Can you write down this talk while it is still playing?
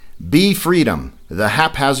Bee freedom, the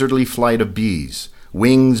haphazardly flight of bees,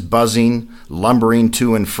 wings buzzing, lumbering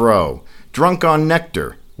to and fro, drunk on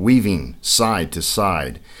nectar, weaving side to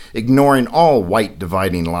side, ignoring all white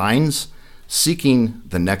dividing lines, seeking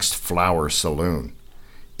the next flower saloon.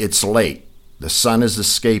 It's late, the sun is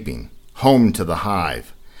escaping, home to the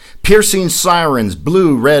hive. Piercing sirens,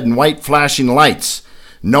 blue, red, and white flashing lights.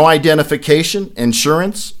 No identification,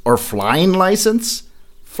 insurance, or flying license?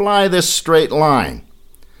 Fly this straight line.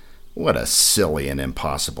 What a silly and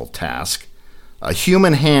impossible task. A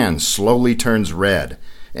human hand slowly turns red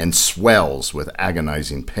and swells with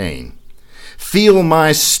agonizing pain. Feel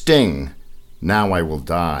my sting. Now I will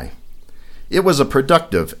die. It was a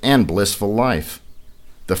productive and blissful life.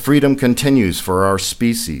 The freedom continues for our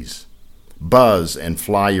species. Buzz and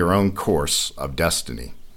fly your own course of destiny.